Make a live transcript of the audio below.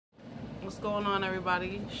What's going on,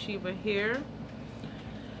 everybody? Sheba here.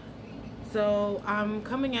 So I'm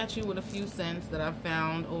coming at you with a few scents that I've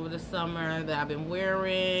found over the summer that I've been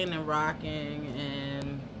wearing and rocking,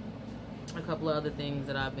 and a couple of other things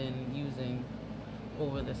that I've been using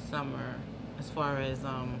over the summer as far as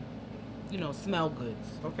smell goods.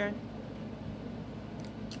 Okay,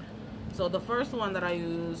 so the first one that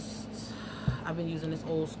I've been using this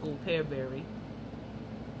old school pearberry.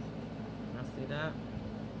 See that?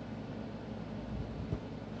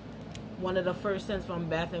 One of the first scents from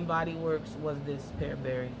Bath and Body Works was this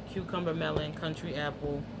pearberry. Cucumber melon, country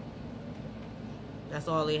apple. That's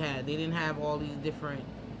all they had. They didn't have all these different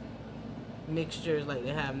mixtures like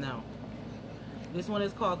they have now. This one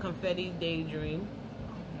is called Confetti Daydream.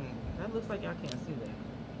 That looks like y'all can't see that.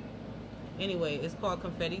 Anyway, it's called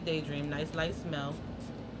Confetti Daydream. Nice light smell.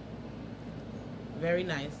 Very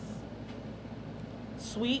nice.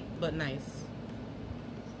 Sweet but nice.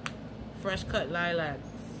 Fresh cut lilacs.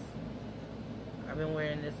 I've been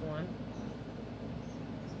wearing this one.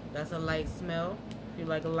 That's a light smell. If you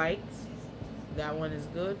like lights, that one is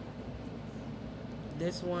good.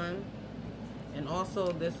 This one, and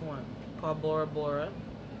also this one called Bora Bora.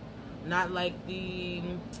 Not like the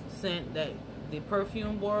scent that the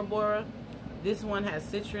perfume Bora Bora. This one has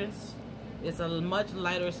citrus. It's a much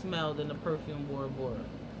lighter smell than the perfume Bora Bora.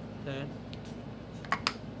 Okay.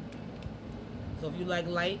 So if you like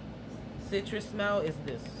light citrus smell, it's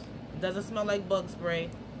this. It doesn't smell like bug spray,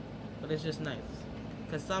 but it's just nice.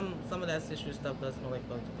 Because some of that citrus stuff does smell like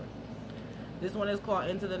bug spray. This one is called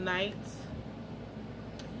Into the Night.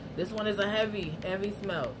 This one is a heavy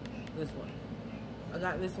smell. This one. I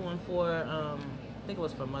got this one for, I think it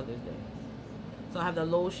was for Mother's Day. So I have the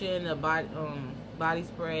lotion, the body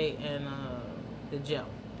spray, and the gel.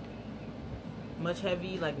 Much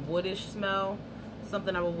heavy, like woodish smell.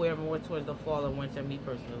 Something I would wear more towards the fall or winter, me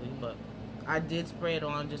personally, but I did spray it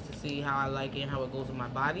on just to see how I like it and how it goes with my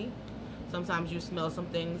body. Sometimes you smell some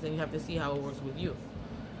things and you have to see how it works with you.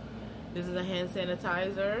 This is a hand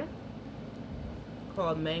sanitizer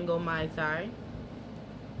called Mango Mai Tai.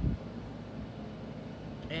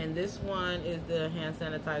 And this one is the hand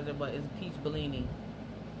sanitizer, but it's Peach Bellini.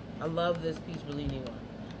 I love this Peach Bellini one.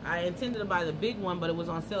 I intended to buy the big one, but it was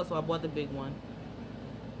on sale, so I bought the big one.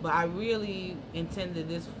 But I really intended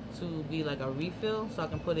this to be like a refill, so I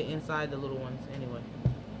can put it inside the little ones anyway.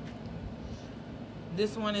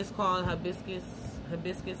 This one is called Hibiscus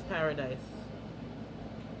Paradise.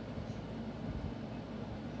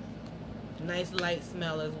 Nice light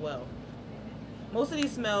smell as well. Most of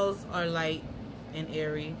these smells are light and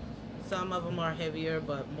airy. Some of them are heavier,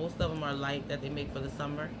 but most of them are light that they make for the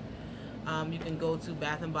summer. You can go to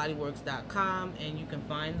bathandbodyworks.com and you can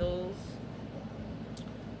find those.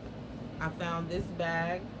 I found this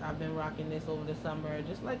bag. I've been rocking this over the summer,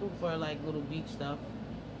 just like for like little beach stuff.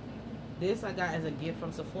 This I got as a gift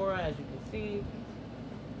from Sephora, as you can see.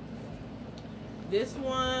 This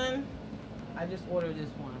one, I just ordered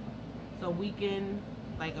this one. It's a weekend,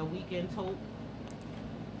 like a weekend tote.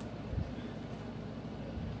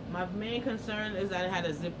 My main concern is that it had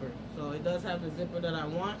a zipper. So it does have the zipper that I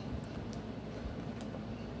want.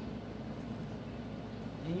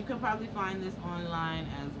 And you can probably find this online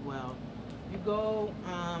as well. You go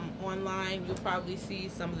online, you'll probably see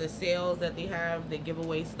some of the sales that they have. They give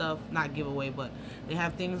away stuff, not give away, but they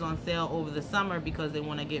have things on sale over the summer because they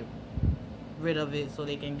want to get rid of it so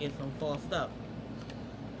they can get some fall stuff.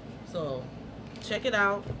 So check it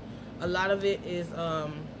out. A lot of it is,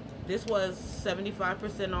 this was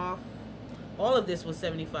 75% off. All of this was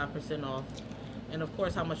 75% off. And of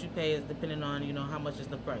course how much you pay is depending on, how much is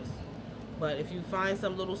the price. But if you find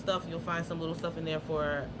some little stuff, you'll find some little stuff in there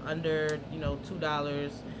for under,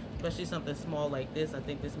 $2, especially something small like this. I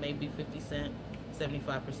think this may be 50 cents,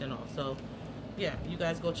 75% off. So, yeah, you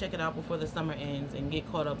guys go check it out before the summer ends and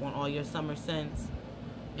get caught up on all your summer scents.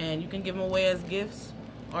 And you can give them away as gifts,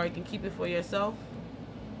 or you can keep it for yourself.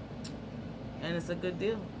 And it's a good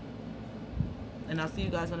deal. And I'll see you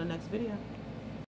guys on the next video.